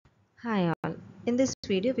Hi all. In this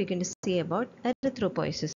video we're going to see about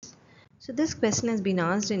erythropoiesis. So this question has been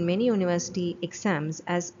asked in many university exams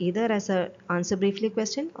as either as a answer briefly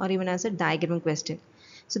question or even as a diagram question.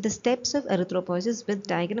 So the steps of erythropoiesis with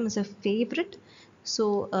diagram is a favorite.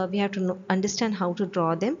 So we have to understand how to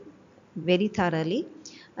draw them very thoroughly.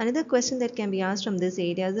 Another question that can be asked from this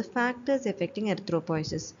area is the factors affecting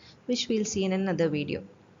erythropoiesis, which we'll see in another video.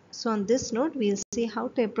 So on this note, we'll see how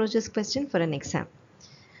to approach this question for an exam.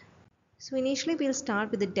 So initially we'll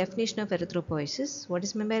start with the definition of erythropoiesis. What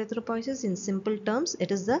is meant by erythropoiesis? In simple terms,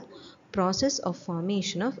 it is the process of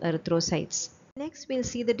formation of erythrocytes. Next we'll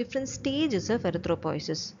see the different stages of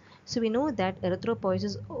erythropoiesis. So we know that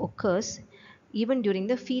erythropoiesis occurs even during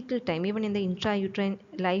the fetal time, even in the intrauterine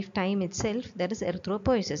lifetime itself, there is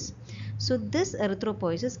erythropoiesis. So this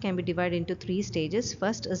erythropoiesis can be divided into three stages.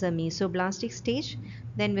 First is a mesoblastic stage,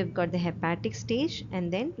 then we've got the hepatic stage,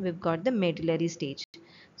 and then we've got the medullary stage.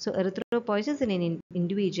 So erythropoiesis in an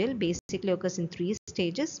individual basically occurs in three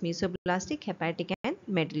stages: mesoblastic, hepatic, and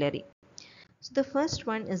medullary. So the first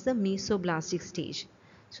one is the mesoblastic stage.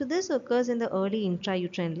 So this occurs in the early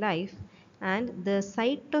intrauterine life, and the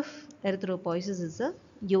site of erythropoiesis is the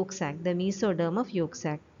yolk sac, the mesoderm of yolk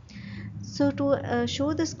sac. So to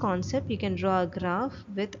show this concept, you can draw a graph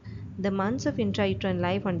with the months of intrauterine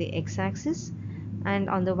life on the x-axis, and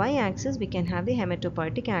on the y-axis we can have the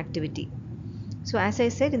hematopoietic activity. So as I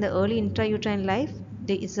said, in the early intrauterine life,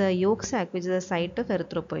 there is a yolk sac which is the site of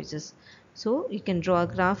erythropoiesis. So you can draw a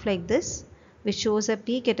graph like this, which shows a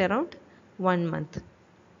peak at around 1 month.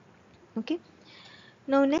 Okay.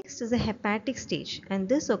 Now next is the hepatic stage, and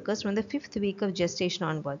this occurs from the 5th week of gestation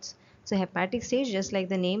onwards. So hepatic stage, just like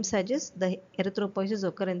the name suggests, the erythropoiesis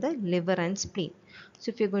occur in the liver and spleen. So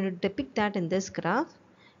if you're going to depict that in this graph,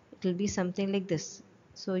 it will be something like this.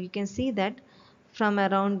 So you can see that from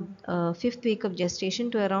around 5th week of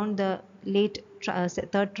gestation to around the late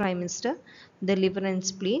third trimester, the liver and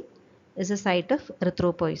spleen is a site of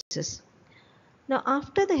erythropoiesis. Now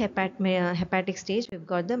after the hepatic stage, we've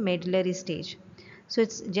got the medullary stage. So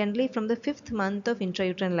it's generally from the 5th month of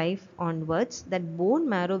intrauterine life onwards that bone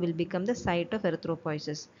marrow will become the site of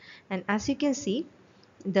erythropoiesis. And as you can see,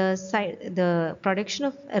 the production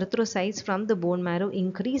of erythrocytes from the bone marrow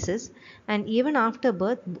increases, and even after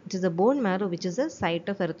birth, it is the bone marrow which is the site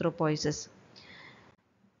of erythropoiesis.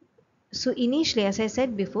 So initially, as I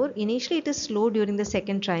said before, initially it is slow during the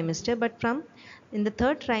second trimester, but from in the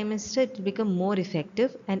third trimester it will become more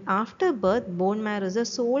effective, and after birth bone marrow is the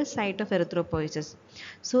sole site of erythropoiesis.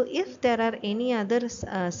 So if there are any other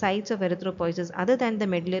sites of erythropoiesis other than the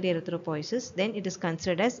medullary erythropoiesis, then it is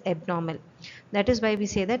considered as abnormal. That is why we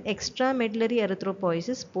say that extramedullary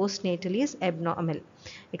erythropoiesis postnatally is abnormal.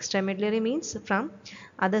 Extramedullary means from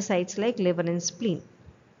other sites like liver and spleen.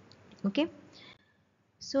 Okay.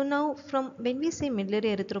 So now from when we say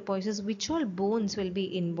medullary erythropoiesis, which all bones will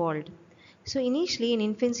be involved? So initially in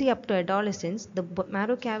infancy up to adolescence, the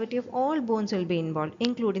marrow cavity of all bones will be involved,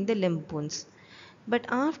 including the limb bones. But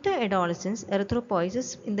after adolescence,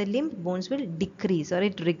 erythropoiesis in the limb bones will decrease or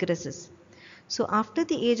it regresses. So after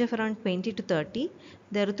the age of around 20 to 30,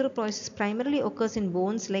 the erythropoiesis primarily occurs in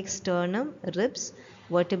bones like sternum, ribs,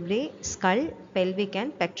 vertebrae, skull, pelvic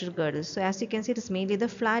and pectoral girdles. So as you can see, it is mainly the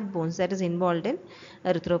flat bones that is involved in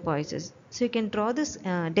erythropoiesis. So you can draw this,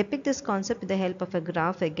 depict this concept with the help of a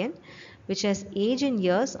graph again, which has age in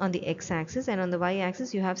years on the x-axis, and on the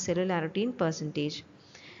y-axis you have cellularity in percentage.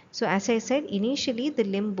 So as I said, initially the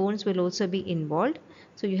limb bones will also be involved.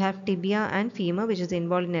 So you have tibia and femur which is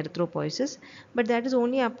involved in erythropoiesis, but that is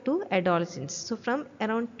only up to adolescence. So from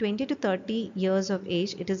around 20 to 30 years of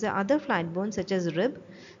age, it is the other flat bones such as rib,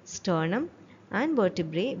 sternum and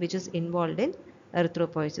vertebrae which is involved in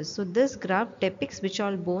erythropoiesis. So this graph depicts which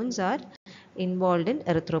all bones are involved in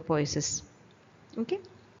erythropoiesis. Okay.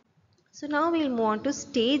 So now we'll move on to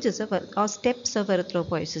stages of or steps of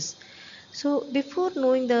erythropoiesis. So before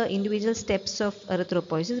knowing the individual steps of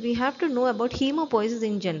erythropoiesis, we have to know about hemopoiesis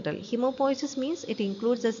in general. Hemopoiesis means it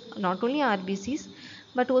includes not only RBCs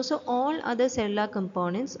but also all other cellular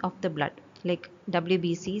components of the blood, like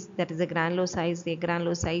WBCs, that is the granulocytes, the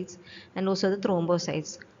granulocytes, and also the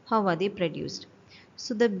thrombocytes. How are they produced?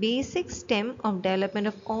 So the basic stem of development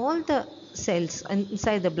of all the cells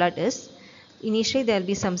inside the blood is, initially there will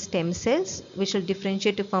be some stem cells which will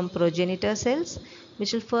differentiate to form progenitor cells,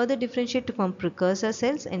 which will further differentiate to form precursor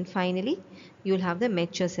cells, and finally you will have the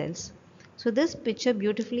mature cells. So this picture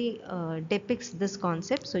beautifully depicts this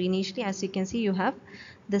concept. So initially, as you can see, you have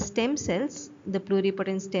the stem cells, the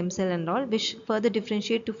pluripotent stem cell and all, which further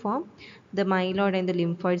differentiate to form the myeloid and the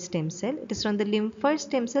lymphoid stem cell. It is from the lymphoid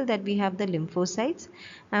stem cell that we have the lymphocytes,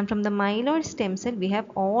 and from the myeloid stem cell we have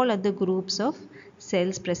all other groups of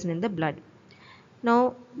cells present in the blood.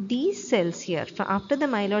 Now these cells here, after the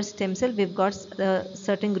myeloid stem cell, we've got a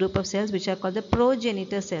certain group of cells which are called the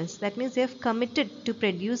progenitor cells. That means they have committed to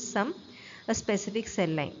produce a specific cell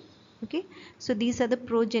line. Okay, so these are the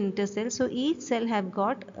progenitor cells. So each cell have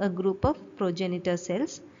got a group of progenitor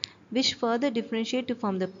cells which further differentiate to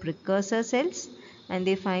form the precursor cells, and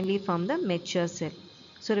they finally form the mature cell.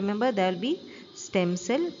 So remember, there will be stem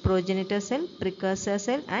cell, progenitor cell, precursor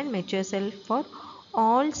cell and mature cell for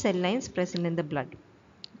all cell lines present in the blood.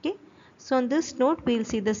 Okay, so on this note we will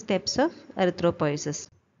see the steps of erythropoiesis.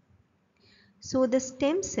 So the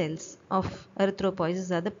stem cells of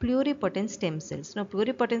erythropoiesis are the pluripotent stem cells. Now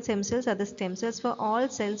pluripotent stem cells are the stem cells for all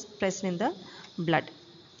cells present in the blood.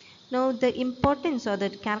 Now the importance or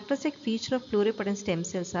the characteristic feature of pluripotent stem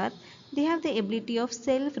cells are they have the ability of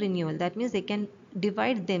self-renewal. That means they can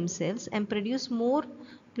divide themselves and produce more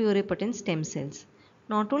pluripotent stem cells.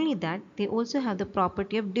 Not only that, they also have the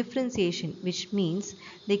property of differentiation, which means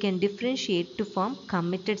they can differentiate to form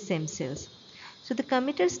committed stem cells. So the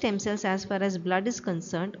committed stem cells, as far as blood is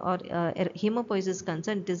concerned or hemopoiesis is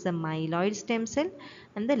concerned, it is the myeloid stem cell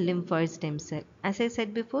and the lymphoid stem cell. As I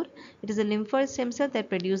said before, it is a lymphoid stem cell that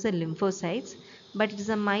produces the lymphocytes, but it is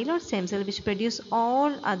a myeloid stem cell which produces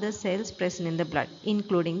all other cells present in the blood,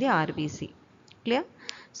 including the RBC. Clear?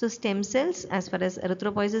 So stem cells, as far as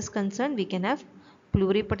erythropoiesis is concerned, we can have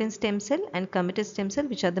pluripotent stem cell and committed stem cell,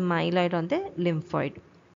 which are the myeloid on the lymphoid.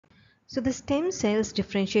 So the stem cells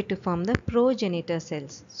differentiate to form the progenitor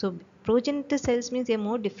cells. So progenitor cells means they are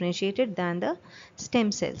more differentiated than the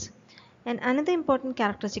stem cells. And another important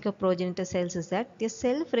characteristic of progenitor cells is that their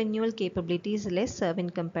self-renewal capability is lesser when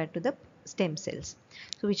compared to the stem cells.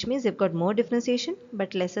 So which means they've got more differentiation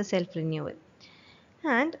but lesser self-renewal.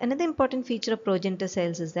 And another important feature of progenitor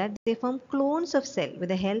cells is that they form clones of cell with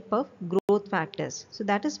the help of growth factors. So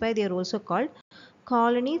that is why they are also called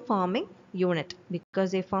colony forming unit,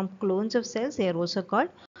 because they form clones of cells. They are also called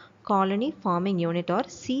colony forming unit or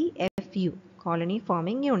CFU, colony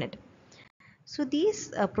forming unit. So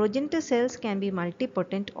these progenitor cells can be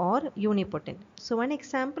multipotent or unipotent. So one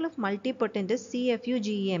example of multipotent is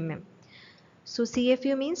CFU-GEMM. So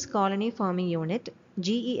CFU means colony forming unit,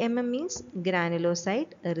 GEMM means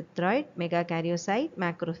granulocyte, erythroid, megakaryocyte,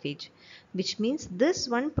 macrophage, which means this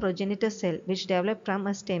one progenitor cell which developed from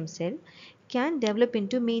a stem cell can develop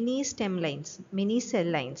into many stem lines, many cell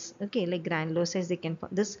lines. Okay, like granulocytes, they can form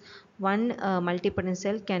this one multipotent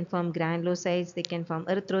cell can form granulocytes, they can form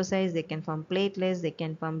erythrocytes, they can form platelets, they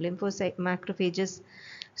can form lymphocyte, macrophages.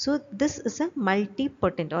 So this is a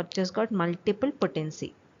multipotent or just got multiple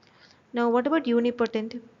potency. Now what about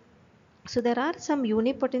unipotent? So there are some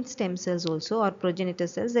unipotent stem cells also or progenitor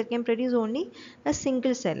cells that can produce only a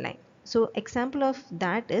single cell line. So example of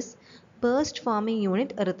that is burst forming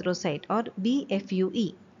unit erythrocyte or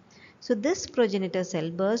BFUE. So this progenitor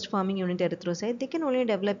cell, burst forming unit erythrocyte, they can only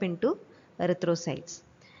develop into erythrocytes.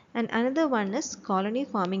 And another one is colony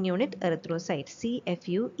forming unit erythrocyte,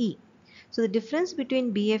 CFUE. So the difference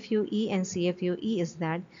between BFUE and CFUE is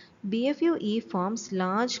that BFUE forms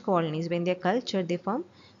large colonies. When they are cultured, they form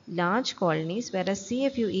large colonies, whereas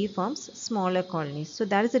CFUE forms smaller colonies. So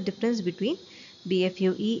that is the difference between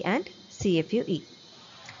BFUE and CFUE.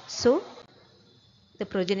 So the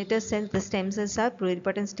progenitor cells, the stem cells are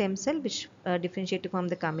pluripotent stem cell which differentiate to form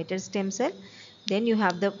the committed stem cell. Then you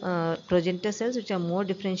have the progenitor cells which are more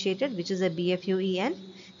differentiated, which is the BFUE and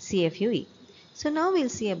CFUE. So now we'll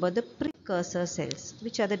see about the precursor cells,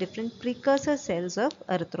 which are the different precursor cells of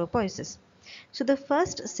erythropoiesis. So the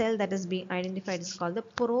first cell that is being identified is called the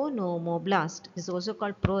pronormoblast. It is also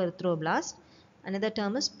called proerythroblast. Another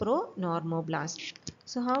term is pronormoblast.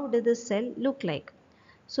 So how does this cell look like?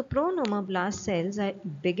 So pronormoblast cells are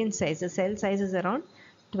big in size. The cell size is around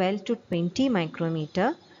 12 to 20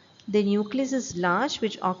 micrometer. The nucleus is large,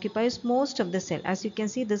 which occupies most of the cell. As you can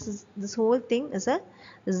see, this whole thing is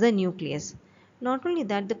the nucleus. Not only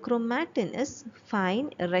that, the chromatin is fine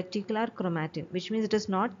reticular chromatin, which means it is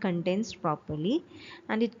not condensed properly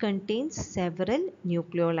and it contains several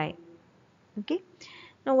nucleoli. Okay.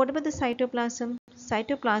 Now what about the cytoplasm?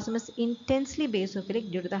 Cytoplasm is intensely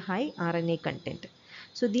basophilic due to the high RNA content.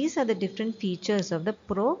 So these are the different features of the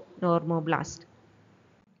pronormoblast.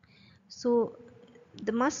 So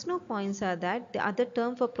the must know points are that the other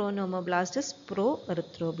term for pronormoblast is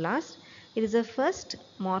proerythroblast. It is the first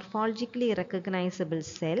morphologically recognizable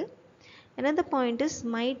cell, Another point is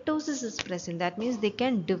mitosis is present. That means they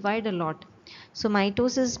can divide a lot. So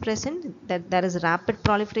mitosis is present, that there is rapid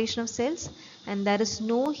proliferation of cells and there is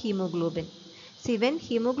no hemoglobin. See, when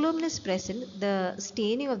hemoglobin is present, the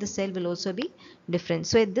staining of the cell will also be different.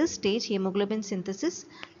 So at this stage, hemoglobin synthesis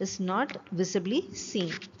is not visibly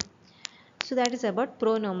seen. So that is about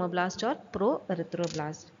pronormoblast or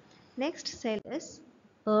proerythroblast. Next cell is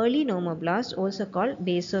early normoblast, also called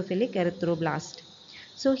basophilic erythroblast.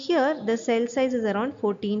 So here the cell size is around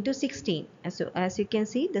 14 to 16. So as you can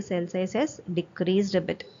see, the cell size has decreased a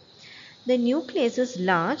bit. The nucleus is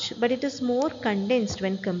large, but it is more condensed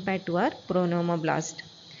when compared to our pronormoblast.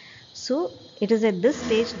 So it is at this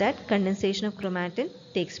stage that condensation of chromatin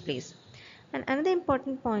takes place. And another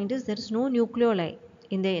important point is there is no nucleoli.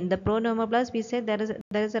 In the pronormoblast we said there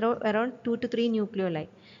is around 2 to 3 nucleoli.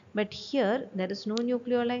 But here there is no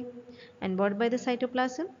nucleoli. And what by the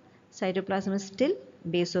cytoplasm? Cytoplasm is still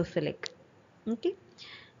basophilic. Okay.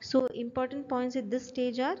 So important points at this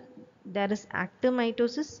stage are there is active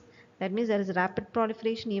mitosis, that means there is rapid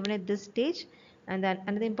proliferation even at this stage, and then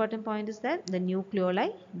another important point is that the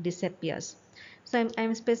nucleoli disappears. So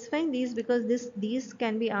I'm specifying these because these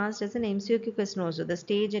can be asked as an MCQ question also. The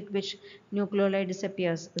stage at which nucleoli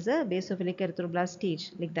disappears is a basophilic erythroblast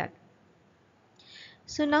stage, like that.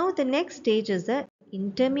 So now the next stage is the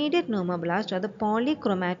intermediate normoblast or the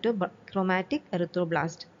polychromatic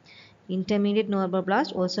erythroblast. Intermediate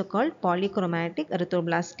normoblast, also called polychromatic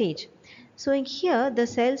erythroblast stage. So in here the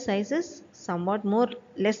cell size is somewhat more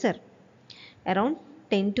lesser, around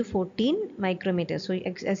 10 to 14 micrometers. So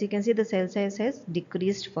as you can see, the cell size has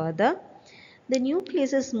decreased further. The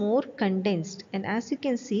nucleus is more condensed, and as you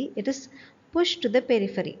can see, it is pushed to the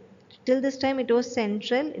periphery. Till this time it was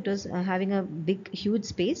central, it was having a big huge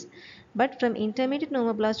space, but from intermediate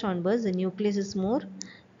normoblast onwards the nucleus is more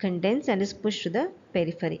condensed and is pushed to the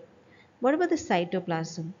periphery. What about the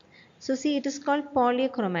cytoplasm? So see, it is called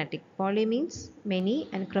polychromatic. Poly means many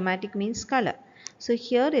and chromatic means color. So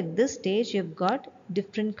here at this stage you've got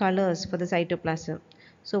different colors for the cytoplasm.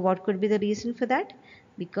 So what could be the reason for that?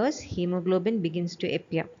 Because hemoglobin begins to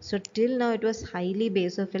appear. So till now it was highly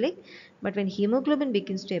basophilic, but when hemoglobin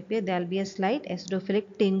begins to appear, there will be a slight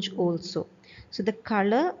acidophilic tinge also. So the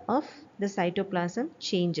color of the cytoplasm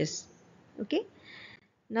changes. Okay.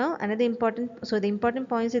 Now another the important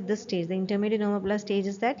points at this stage, the intermediate normoblast stage,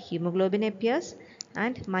 is that hemoglobin appears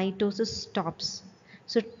and mitosis stops.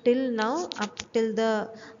 So till now, up till the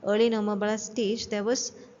early normoblast stage, there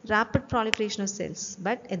was rapid proliferation of cells,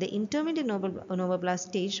 but at the intermediate normoblast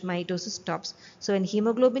stage, mitosis stops. So when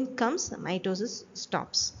hemoglobin comes, mitosis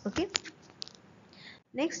stops. Okay.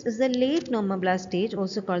 Next is the late normoblast stage,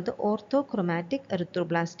 also called the orthochromatic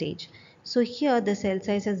erythroblast stage. So here the cell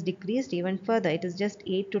size has decreased even further. It is just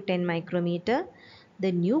 8 to 10 micrometer.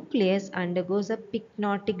 The nucleus undergoes a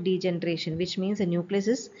pycnotic degeneration, which means the nucleus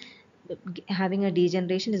is having a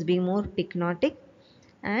degeneration, is being more pycnotic.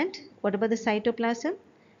 And what about the cytoplasm?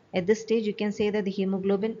 At this stage you can say that the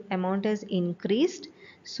hemoglobin amount has increased,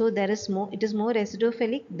 so it is more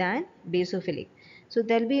acidophilic than basophilic. So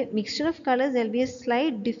there will be a mixture of colors. There will be a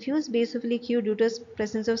slight diffuse basophilic hue due to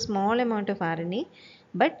presence of small amount of RNA,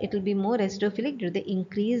 but it will be more acidophilic due to the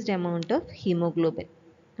increased amount of hemoglobin.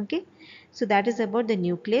 Okay, so that is about the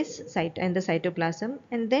nucleus site and the cytoplasm.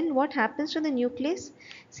 And then what happens to the nucleus?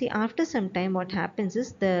 See, after some time what happens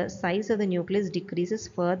is the size of the nucleus decreases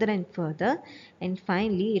further and further, and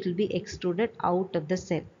finally it will be extruded out of the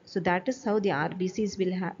cell. So that is how the RBCs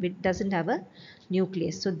will have, it doesn't have a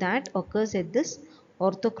nucleus. So that occurs at this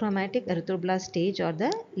orthochromatic erythroblast stage or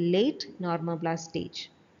the late normoblast stage.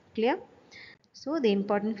 Clear? So the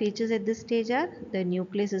important features at this stage are the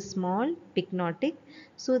nucleus is small, pycnotic.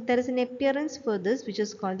 So there is an appearance for this which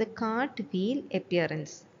is called the cartwheel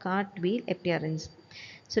appearance. Cartwheel appearance.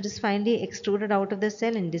 So it is finally extruded out of the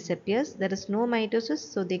cell and disappears. There is no mitosis,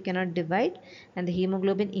 so they cannot divide, and the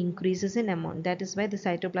hemoglobin increases in amount. That is why the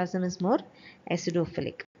cytoplasm is more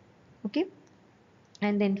acidophilic. Okay.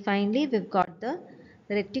 And then finally we've got the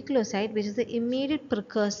reticulocyte, which is the immediate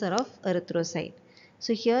precursor of erythrocyte.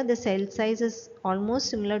 So here the cell size is almost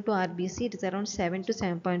similar to RBC. It is around 7 to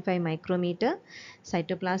 7.5 micrometer.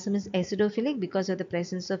 Cytoplasm is acidophilic because of the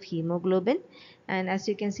presence of hemoglobin, and as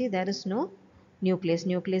you can see there is no nucleus.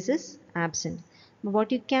 Nucleus is absent. But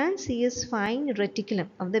what you can see is fine reticulum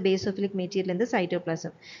of the basophilic material in the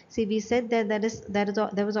cytoplasm. See, we said that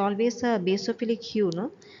there was always a basophilic hue,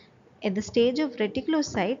 no? At the stage of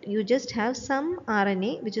reticulocyte, you just have some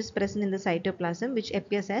RNA which is present in the cytoplasm, which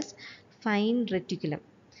appears as fine reticulum.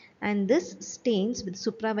 And this stains with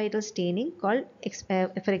supravital staining called,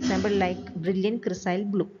 for example, like brilliant chrysal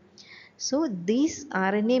blue. So these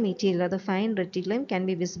RNA material or the fine reticulum can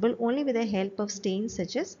be visible only with the help of stains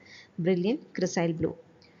such as brilliant crescent blue.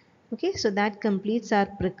 Okay, so that completes our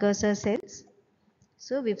precursor cells.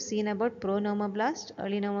 So we've seen about pro-normoblast,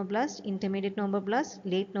 early normoblast, intermediate normoblast,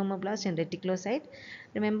 late normoblast, and reticulocyte.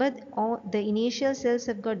 Remember, all the initial cells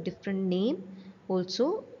have got different name.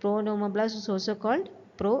 Also, pro-normoblast is also called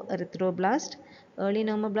pro-erythroblast. Early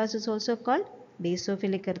normoblast is also called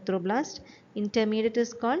basophilic erythroblast. Intermediate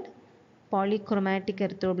is called polychromatic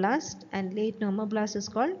erythroblast, and late normoblast is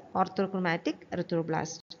called orthochromatic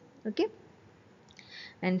erythroblast. Okay.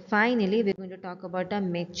 And finally, we're going to talk about our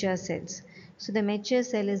mature cells. So the mature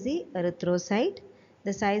cell is the erythrocyte.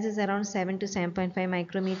 The size is around 7 to 7.5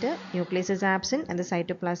 micrometer. Nucleus is absent and the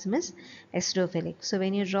cytoplasm is eosinophilic. So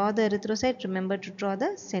when you draw the erythrocyte, remember to draw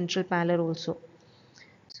the central pallor also.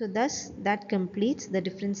 So thus that completes the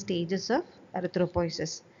different stages of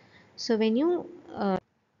erythropoiesis. So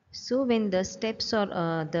when the steps or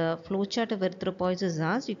the flowchart of erythropoiesis is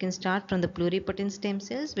asked, you can start from the pluripotent stem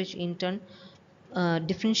cells, which in turn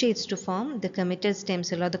differentiates to form the committed stem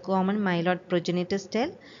cell or the common myeloid progenitor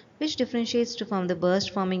cell, which differentiates to form the burst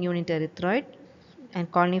forming unit erythroid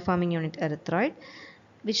and colony forming unit erythroid,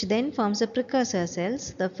 which then forms the precursor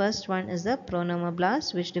cells. The first one is the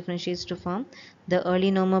pronormoblast, which differentiates to form the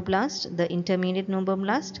early normoblast, the intermediate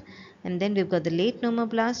normoblast, and then we've got the late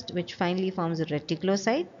normoblast, which finally forms the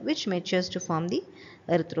reticulocyte, which matures to form the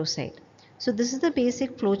erythrocyte. So this is the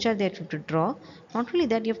basic flowchart that you have to draw. Not only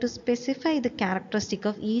that, you have to specify the characteristic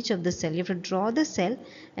of each of the cell. You have to draw the cell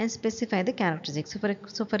and specify the characteristics.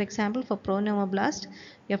 So for example, for pronormoblast,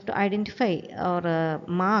 you have to identify or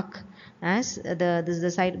mark as this is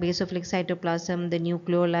the basophilic cytoplasm, the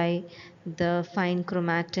nucleoli, the fine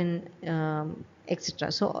chromatin,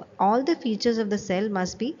 etc. So all the features of the cell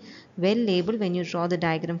must be well labeled when you draw the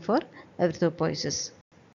diagram for erythropoiesis.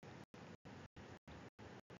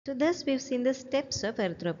 So thus we've seen the steps of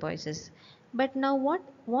erythropoiesis. But now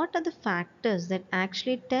what are the factors that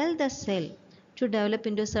actually tell the cell to develop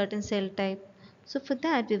into a certain cell type? So for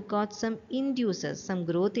that we've got some inducers, some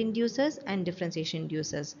growth inducers and differentiation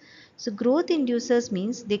inducers. So growth inducers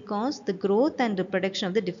means they cause the growth and reproduction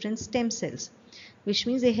of the different stem cells, which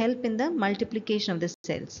means they help in the multiplication of the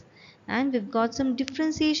cells. And we've got some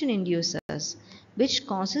differentiation inducers, which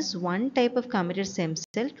causes one type of committed stem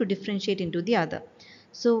cell to differentiate into the other.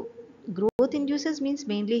 So growth inducers means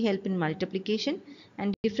mainly help in multiplication,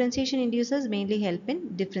 and differentiation inducers mainly help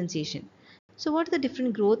in differentiation. So what are the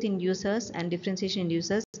different growth inducers and differentiation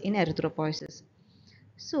inducers in erythropoiesis?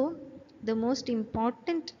 So the most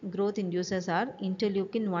important growth inducers are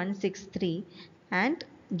interleukin 163 and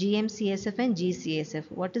GM-CSF and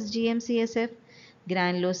GCSF. What is GM-CSF?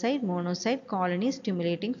 Granulocyte monocyte colony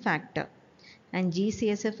stimulating factor, and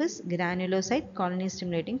GCSF is granulocyte colony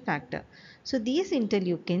stimulating factor. So these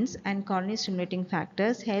interleukins and colony stimulating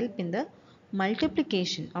factors help in the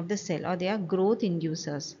multiplication of the cell, or they are growth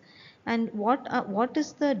inducers. And what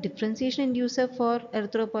is the differentiation inducer for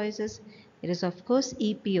erythropoiesis? It is of course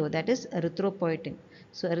EPO, that is erythropoietin.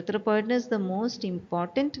 So erythropoietin is the most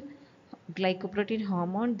important glycoprotein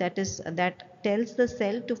hormone that tells the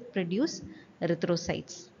cell to produce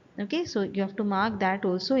erythrocytes. Okay, so you have to mark that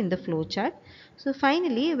also in the flow chart. So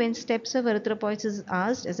finally, when steps of erythropoiesis is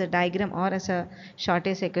asked as a diagram or as a short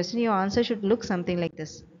essay question, your answer should look something like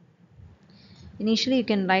this. Initially, you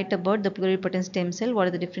can write about the pluripotent stem cell, what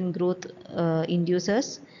are the different growth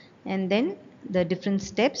inducers, and then the different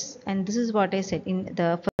steps. And this is what I said,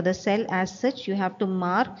 for the cell as such, you have to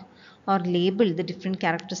mark or label the different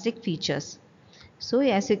characteristic features. So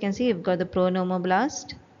as you can see, you've got the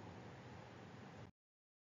pronormoblast,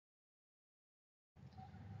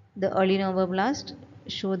 the early normoblast,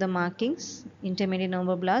 show the markings, intermediate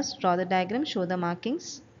normoblast, draw the diagram, show the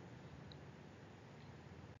markings.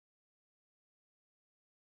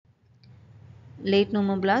 Late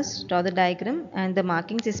normoblast, draw the diagram and the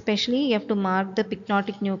markings, especially you have to mark the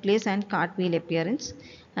pycnotic nucleus and cartwheel appearance,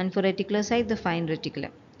 and for reticulocyte the fine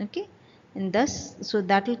reticulum. Okay, and thus so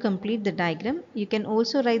that will complete the diagram. You can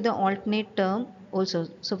also write the alternate term also.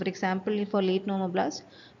 So for example, for late normoblast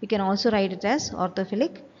you can also write it as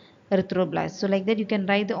orthophilic erythroblast. So like that you can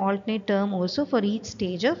write the alternate term also for each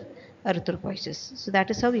stage of erythropoiesis. So that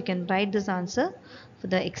is how you can write this answer for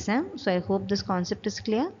the exam. So I hope this concept is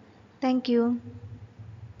clear. Thank you.